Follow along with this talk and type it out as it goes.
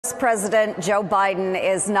course, President Joe Biden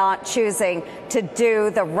is not choosing to do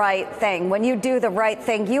the right thing. When you do the right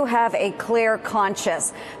thing, you have a clear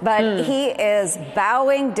conscience. But he is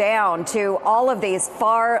bowing down to all of these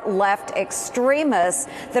far left extremists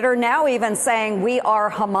that are now even saying we are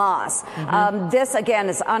Hamas. This, again,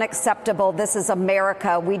 is unacceptable. This is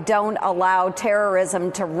America. We don't allow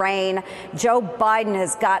terrorism to reign. Joe Biden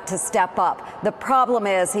has got to step up. The problem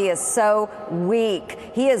is he is so weak.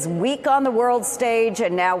 He is weak on the world stage,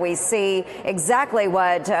 and now we see exactly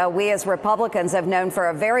what we as Republicans have known for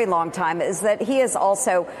a very long time, is that he is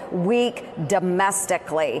also weak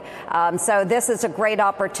domestically. So this is a great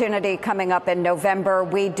opportunity coming up in November.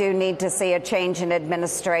 We do need to see a change in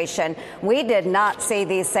administration. We did not see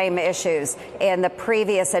these same issues in the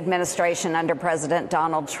previous administration under President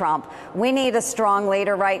Donald Trump. We need a strong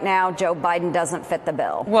leader right now. Joe Biden doesn't fit the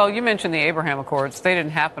bill. Well, you mentioned the Abraham Accords. They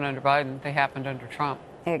didn't happen under Biden. They happened under Trump.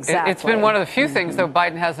 Exactly. It's been one of the few things, though,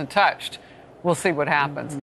 Biden hasn't touched. We'll see what happens.